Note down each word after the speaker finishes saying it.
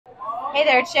Hey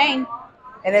there, it's Shane.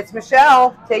 And it's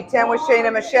Michelle. Take 10 with Shane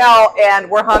and Michelle, and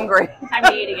we're hungry. Time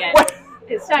to eat again.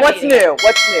 What's new?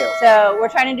 What's new? So we're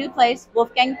trying a new place,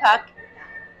 Wolfgang Puck.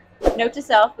 Note to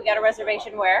self, we got a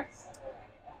reservation where?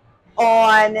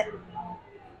 On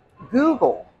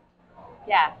Google.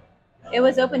 Yeah. It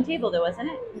was open table though, wasn't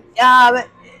it?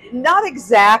 Not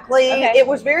exactly. Okay. It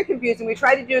was very confusing. We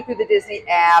tried to do it through the Disney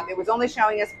app. It was only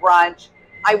showing us brunch.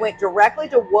 I went directly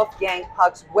to Wolfgang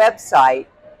Puck's website,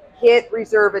 hit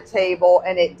reserve a table,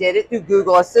 and it did it through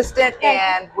Google Assistant,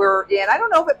 and we're in. I don't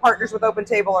know if it partners with Open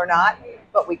Table or not,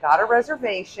 but we got a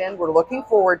reservation. We're looking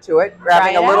forward to it.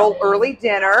 Grabbing a little early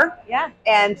dinner. Yeah.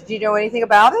 And do you know anything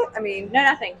about it? I mean, no,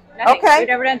 nothing. Okay. We've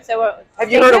never done so.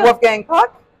 Have you heard of Wolfgang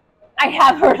Puck? I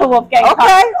have heard of Wolfgang Puck.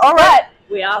 Okay, all right. But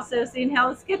we also seen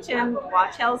Hell's Kitchen.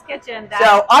 Watch Hell's Kitchen.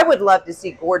 So I would love to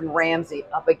see Gordon Ramsay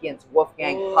up against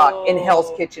Wolfgang Puck in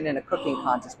Hell's Kitchen in a cooking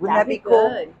contest. Wouldn't that be cool?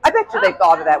 Good. I bet you they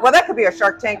thought of that. Well, that could be a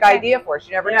Shark Tank idea for us.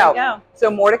 You never know. There you go. So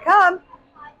more to come.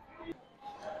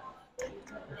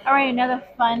 All right, another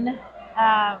fun.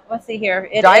 Let's see here.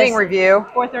 Dining review.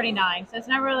 $4.39. So it's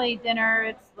not really dinner.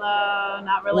 It's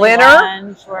not really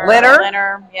lunch.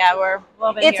 Dinner. Yeah, we're a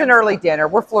little bit. It's an early dinner.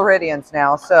 We're Floridians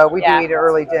now, so we do eat an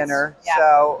early dinner. Yeah.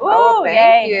 So,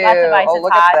 thank you. Lots of ice. Oh, it's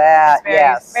look hot. at that. It's very,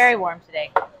 yes. very warm today.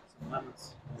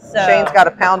 So Shane's got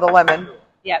a pound of lemon.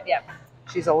 Yep.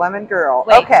 She's a lemon girl.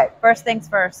 Wait, okay. First things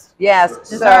first. Yes.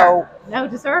 Dessert. So. No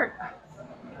dessert.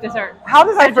 Dessert. How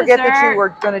did I forget that you were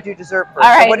going to do dessert first?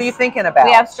 All right. So what are you thinking about?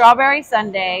 We have strawberry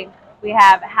sundae. We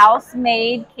have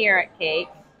house-made carrot cake.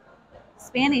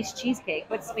 Spanish cheesecake.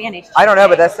 What's Spanish cheesecake? I don't know,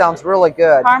 but that sounds really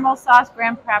good. Caramel sauce,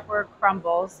 graham cracker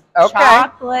crumbles. Okay.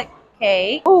 Chocolate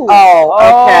cake. Ooh. Oh,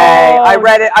 okay. I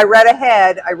read it. I read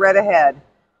ahead.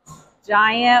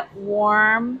 Giant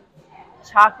warm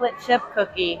chocolate chip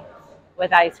cookie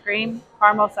with ice cream,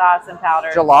 caramel sauce, and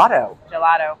powder. Gelato.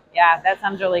 Yeah, that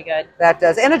sounds really good. That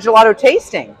does. And a gelato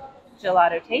tasting.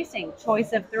 Gelato tasting.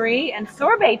 Choice of 3 and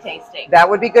sorbet tasting. That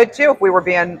would be good too if we were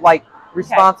being like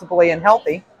responsibly and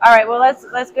healthy. All right, well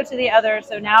let's go to the other.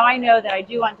 So now I know that I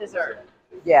do want dessert.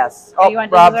 Yes. Oh, you want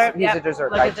dessert? He's a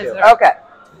dessert Look guy at too. dessert. Okay.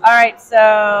 All right,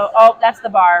 so that's the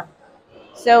bar.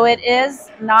 So it is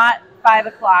not 5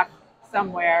 o'clock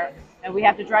somewhere, and we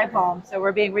have to drive home. So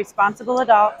we're being responsible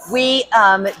adults. We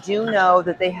do know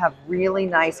that they have really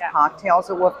nice cocktails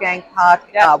at Wolfgang Puck.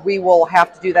 Yep. We will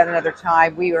have to do that another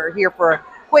time. We are here for a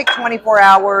quick 24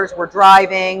 hours. We're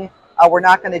driving. We're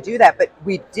not going to do that, but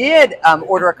we did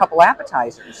order a couple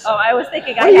appetizers. Oh, I was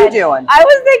thinking What are you doing? I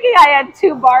was thinking I had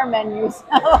 2 bar menus.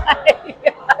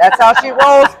 That's how she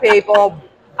rolls, people.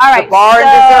 All right, the bar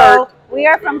and dessert. We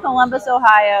are from Columbus,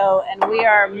 Ohio, and we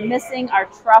are missing our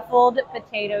truffled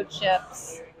potato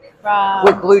chips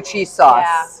with blue cheese sauce.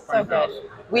 Yeah, so good.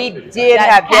 We did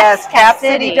have Cap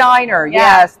City Diner.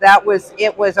 Yeah. Yes,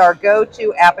 it was our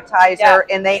go-to appetizer,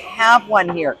 and they have one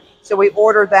here. So we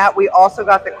ordered that. We also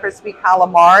got the crispy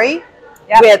calamari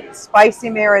with spicy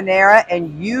marinara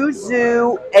and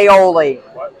yuzu aioli.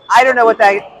 I don't know what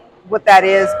that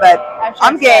is, but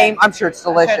I'm game. I'm sure it's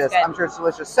delicious. I'm sure it's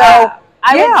delicious. So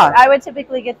I would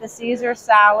typically get the Caesar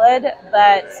salad,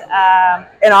 but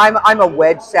and I'm a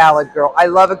wedge salad girl. I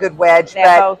love a good wedge,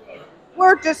 but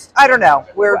we're just I don't know.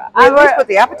 We put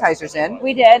the appetizers in.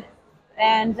 We did.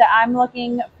 And I'm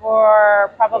looking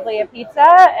for probably a pizza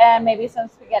and maybe some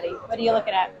spaghetti. What are you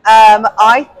looking at?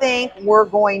 I think we're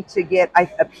going to get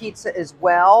a pizza as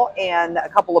well and a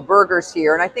couple of burgers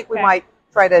here. And I think we might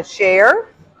try to share.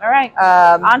 All right.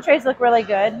 Entrees look really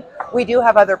good. We do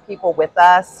have other people with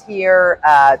us here.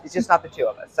 It's just not the 2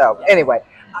 of us. So anyway,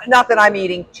 not that I'm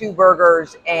eating 2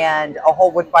 burgers and a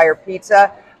whole wood fire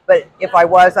pizza. But if I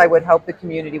was, I would hope the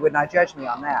community would not judge me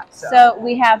on that. So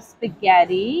we have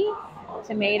spaghetti,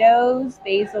 tomatoes,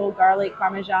 basil, garlic,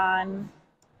 parmesan,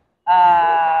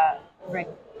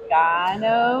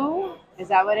 Reggiano. Is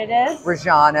that what it is?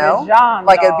 Reggiano.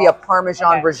 Like it would be a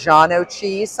Parmesan Reggiano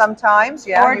cheese sometimes.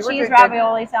 Yeah. Or cheese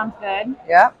ravioli sounds good.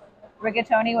 Yeah.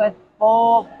 Rigatoni with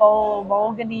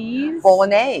bolognese.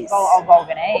 Bolognese.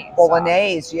 Bolognese.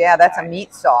 Bolognese. Yeah, that's a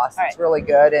meat sauce. It's really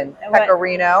good. And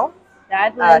pecorino.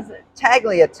 That was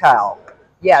tagliatelle.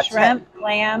 Yeah. Shrimp,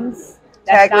 clams.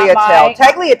 Tagliatelle.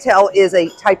 Tagliatelle is a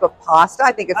type of pasta.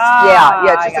 I think it's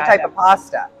it's just a type of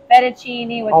pasta.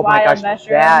 Fettuccine with wild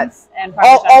mushrooms and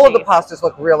all of the pastas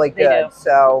look really good.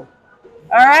 So,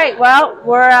 all right. Well,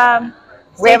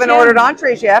 we haven't ordered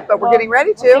entrees yet, but we're getting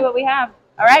ready to. We'll see what we have.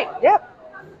 All right. Yep.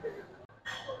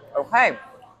 Okay.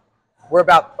 We're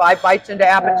about 5 bites into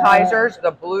appetizers.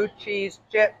 The blue cheese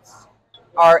chips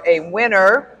are a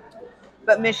winner,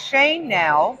 but Miss Shane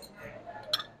now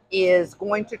is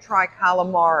going to try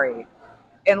calamari.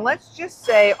 And let's just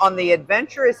say on the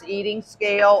adventurous eating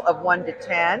scale of 1 to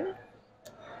 10,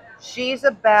 she's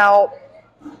about,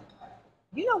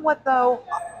 you know what though?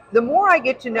 The more I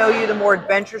get to know you, the more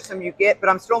adventuresome you get, but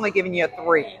I'm still only giving you a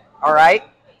 3. All right?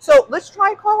 So let's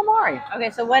try calamari. Okay,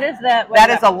 so what is that? That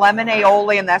is a lemon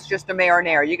aioli, and that's just a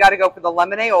marinara. You got to go for the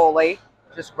lemon aioli.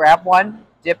 Just grab one,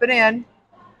 dip it in,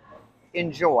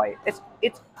 enjoy. It's fried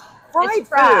It's fried. food. Okay,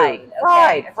 Fried. it's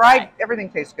Fried. fried. Everything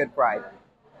tastes good fried.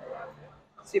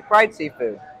 See, fried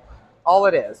seafood. All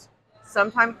it is.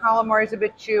 Sometimes calamari is a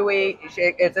bit chewy.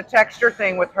 It's a texture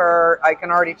thing with her. I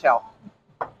can already tell.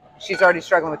 She's already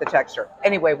struggling with the texture.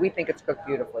 Anyway, we think it's cooked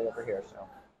beautifully over here. So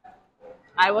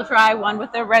I will try one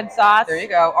with the red sauce. there you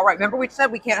go. All right. Remember we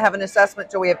said we can't have an assessment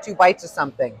until we have 2 bites of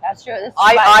something. That's true. This is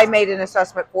I made an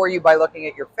assessment for you by looking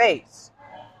at your face,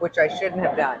 which I shouldn't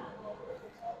have done.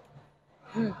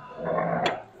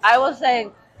 I will say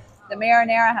the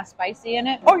marinara has spicy in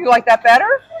it. Oh, you like that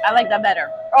better? I like that better.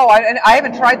 Oh, I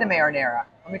haven't tried the marinara.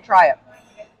 Let me try it.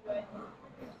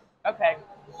 Okay.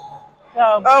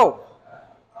 So Oh,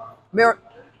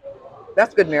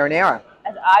 that's good marinara.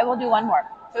 I will do one more.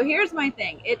 So here's my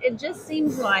thing. It just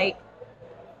seems like,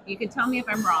 you can tell me if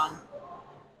I'm wrong.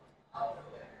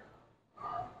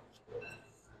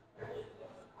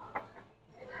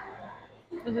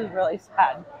 This is really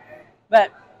sad.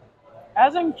 But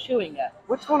as I'm chewing it,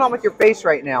 What's going on with your face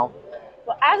right now?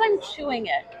 well, as I'm chewing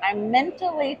it, I'm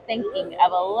mentally thinking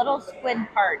of a little squid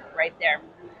part right there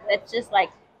that's just like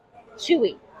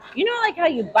chewy. You know, like how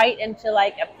you bite into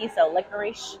like a piece of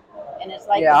licorice, and it's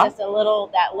like Yeah. just that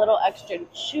little extra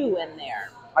chew in there.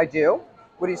 I do.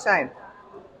 What are you saying?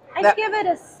 I'd give it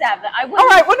a 7. I wouldn't. All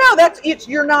right. Well, no,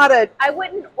 you're not a. I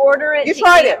wouldn't order it You to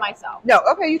tried eat it. myself. No.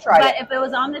 Okay, you tried But it. if it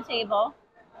was on the table,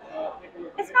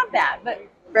 it's not bad. But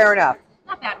Fair enough.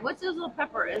 not bad. What's those little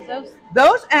pepper? Is those?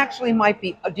 Those actually might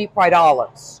be deep fried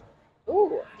olives.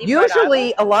 Ooh.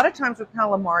 Usually, a lot of times with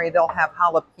calamari, they'll have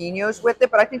jalapenos with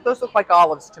it, but I think those look like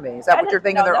olives to me. Is that what you're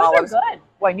thinking? They're those olives. are good.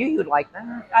 Well, I knew you'd like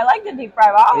that. I like the deep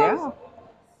fried olives.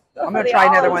 Yeah. I'm going to try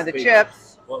another one of the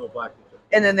chips. One with black pepper.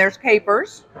 And then there's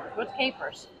capers. What's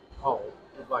capers? Oh,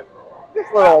 with black pepper. This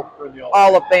little For the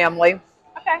olive family.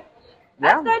 Okay.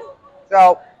 That's Yeah. good.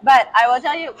 So But I will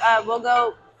tell you, we'll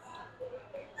go.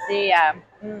 The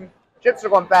chips are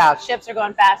going fast. chips are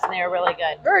going fast and they are really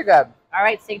good. Very good. All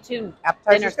right, stay tuned.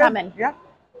 Appetizer's Dinner's good. coming. Yeah.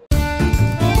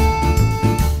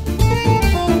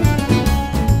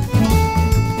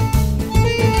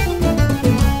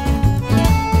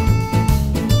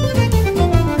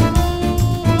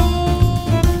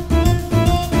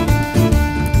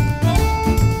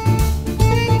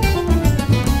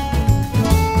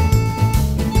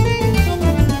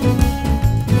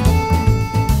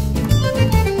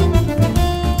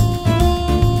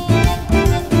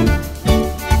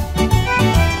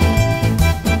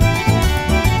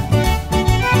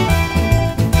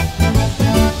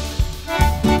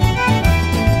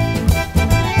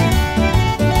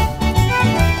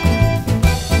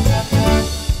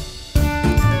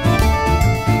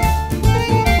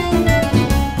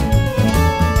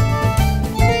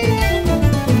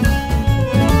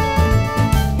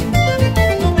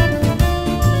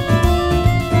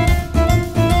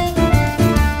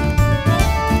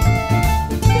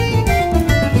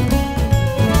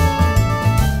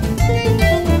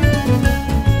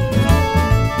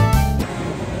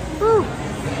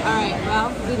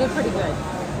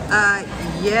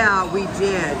 Yeah, we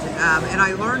did. And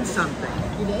I learned something.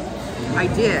 You did? I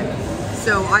did.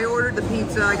 So I ordered the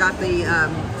pizza. I got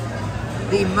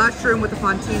the mushroom with the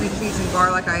fontina cheese and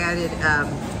garlic. I added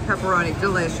pepperoni,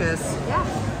 delicious.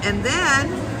 Yeah. And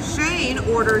then Shane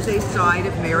orders a side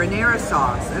of marinara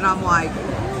sauce. And I'm like,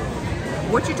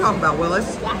 what you talking about,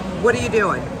 Willis? Yeah. What are you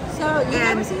doing? So you've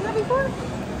never And- seen that before?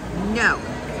 No.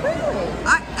 Really?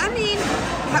 I mean,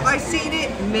 have I seen it?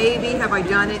 Maybe. Have I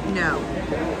done it? No.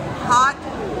 Hot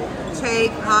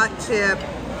take, hot tip.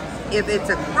 If it's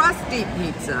a crusty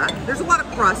pizza, there's a lot of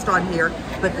crust on here,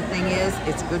 but the thing is,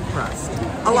 it's good crust.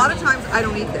 A lot of times I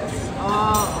don't eat this.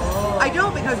 Oh. I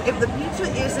don't, because if the pizza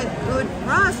isn't good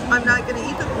crust, I'm not going to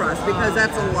eat the crust because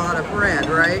that's a lot of bread,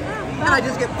 right? And I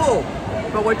just get full.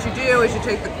 But what you do is you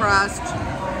take the crust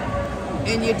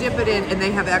and you dip it in, and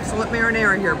they have excellent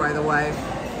marinara here, by the way.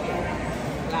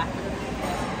 Yeah.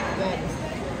 Good.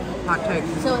 Hot take.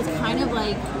 So it's kind of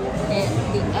like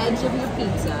the edge of your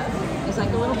pizza is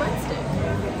like a little breadstick.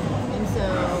 And so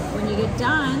when you get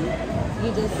done,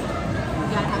 you just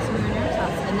gotta have some marinara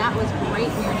sauce. And that was great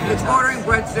marinara It's sauce. ordering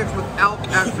breadsticks without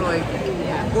actually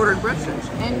Yeah. ordering breadsticks.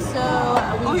 And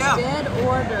so we Oh, yeah. did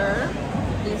order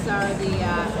These are the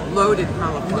Loaded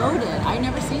cauliflower. loaded. I've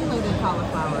never seen loaded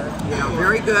cauliflower. Yeah,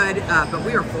 very good, but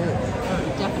we are full.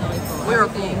 Definitely full. We are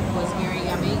Everything was very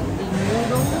yummy. The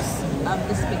noodles of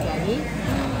the spaghetti.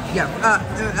 Yeah,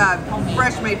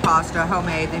 fresh made pasta,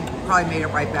 homemade. They probably made it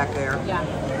right back there. Yeah.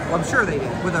 Well, I'm sure they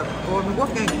did.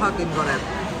 Wolfgang Puck isn't going to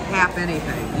half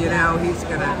anything. You know, he's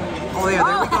going to. Oh yeah,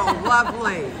 they were called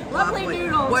lovely. Lovely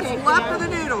noodles. What's left of the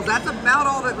noodles? That's about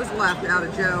all that was left out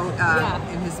of Joe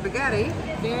in his spaghetti.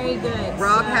 Very good.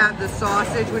 Rob had the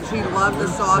sausage, which he loved the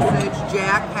sausage.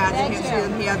 Jack had Thank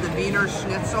he had the Wiener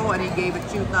Schnitzel, and he gave it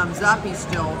 2 thumbs up. He's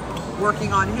still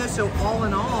working on his. So all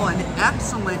in all, an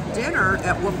excellent dinner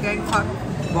at Wolfgang Puck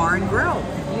Bar and Grill.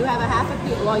 You have a half a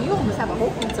pizza. Well, you almost have a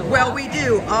whole pizza. Well, we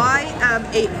do. I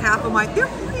ate half of mine. They're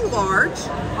pretty large,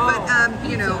 but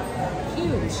you know.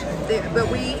 Huge.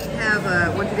 But we have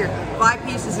 5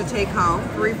 pieces to take home,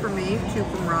 3 for me, 2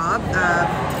 from Rob.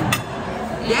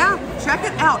 Yeah, check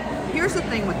it out. Here's the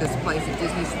thing with this place at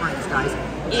Disney Springs, guys.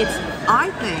 I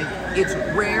think it's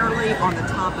rarely on the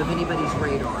top of anybody's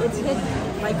radar. It's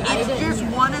hidden. Like It's just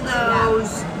one of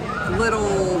those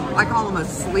little, I call them a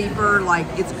sleeper. Like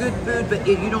it's good food, but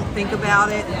you don't think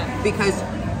about it because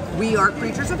we are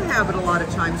creatures of habit a lot of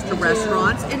times to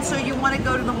restaurants, and so you want to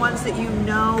go to the ones that you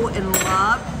know and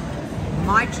love.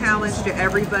 My challenge to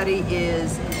everybody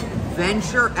is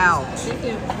venture out.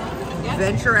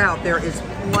 Venture out. There is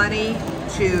plenty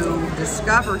to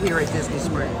discover here at Disney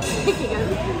Springs.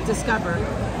 Discover.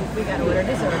 We got to order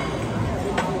dessert.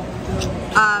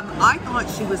 I thought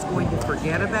she was going to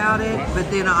forget about it, but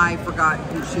then I forgot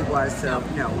who she was, so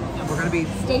no. We're going to be...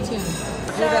 Stay tuned.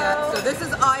 Do that. So this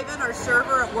is Ivan, our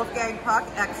server at Wolfgang Puck.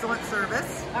 Excellent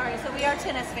service. All right, so we are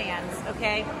tennis fans,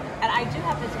 okay? And I do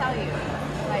have to tell you,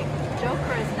 like,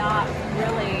 Joker is not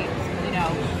really, you know,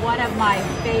 one of my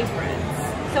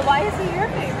favorites. So why is he your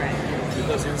favorite?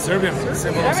 Because he's Serbian,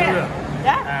 symbol of Serbia.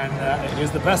 Yeah. And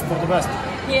he's the best of the best.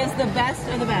 He is the best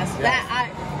of the best. Yeah.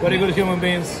 Very good human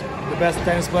beings, the best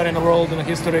tennis player in the world in the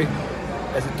history.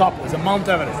 As a top, as a Mount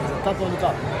Everest, as a top of the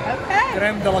top. Okay.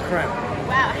 Creme de la creme.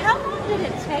 Wow, how long did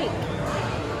it take?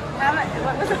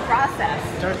 What was the process?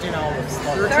 13 hours.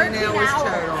 13 hours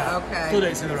total, okay. 2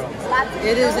 days in a row.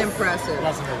 It is impressive.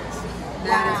 Lots of noodles.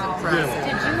 That is impressive.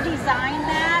 Did you design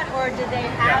that, or did they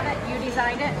have it? You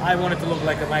designed it? I wanted to look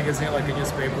like a magazine, like a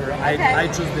newspaper. I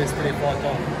chose this 3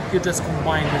 photo. You just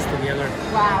combine this together.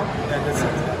 Wow. That's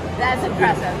it. That's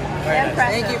impressive. Very impressive.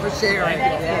 nice. Thank you for sharing.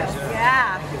 Thank you. Yes.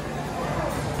 Yeah.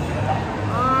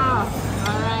 Oh,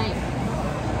 all right.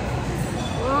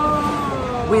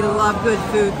 Whoa. We love good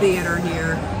food theater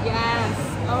here. Yes.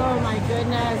 Oh my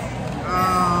goodness.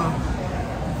 Oh.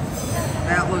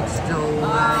 That looks delicious.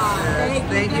 Oh,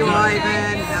 thank you,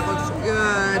 Ivan. That looks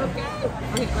good.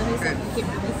 Okay, let me see.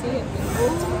 Let me see it.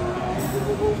 Oh,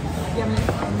 yummy.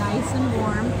 Nice and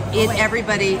warm.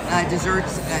 Everybody,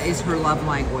 desserts is her love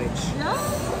language.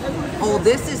 Oh,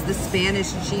 this is the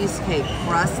Spanish cheesecake,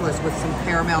 crustless with some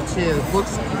caramel too.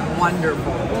 Looks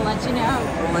wonderful. We'll let you know.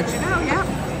 We'll let you know, yeah.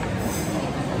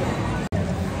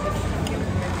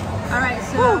 All right,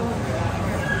 so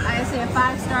I say a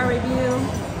 5-star review.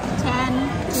 10,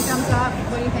 2 thumbs up.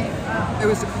 What do you think? It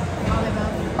was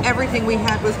everything we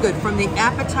had was good, from the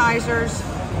appetizers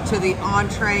to the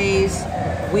entrees.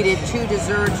 We did 2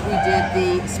 desserts. We did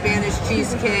the Spanish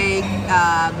cheesecake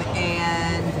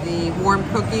and the warm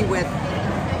cookie with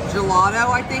gelato,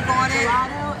 I think, on it.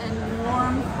 Gelato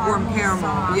and warm caramel.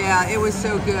 Sauce. Yeah, it was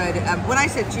so good. When I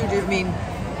said 2, I mean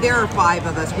there are 5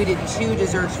 of us. We did 2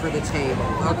 desserts for the table.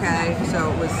 Okay,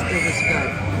 so it was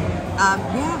good.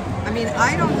 Yeah. I mean,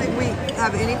 I don't think we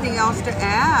have anything else to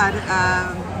add.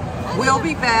 We'll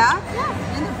be back. Yeah,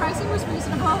 and the pricing was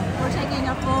reasonable. We're taking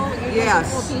a full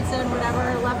pizza and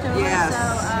whatever leftovers. Yes. So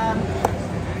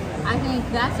I think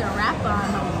that's a wrap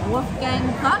on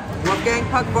Wolfgang Puck. Wolfgang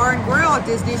Puck Bar and Grill at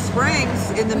Disney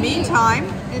Springs. In the meantime,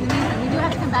 we do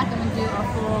have to come back and do a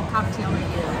full cocktail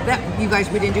review. You guys,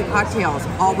 we didn't do cocktails.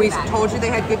 Always told you they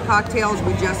had good cocktails.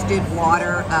 We just did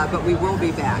water, but we will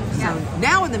be back. Yeah. So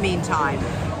now, in the meantime,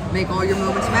 make all your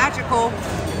moments magical.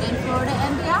 In Florida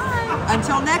and beyond.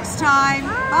 Until next time,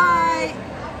 bye.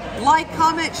 Like,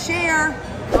 comment, share,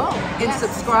 and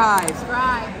subscribe.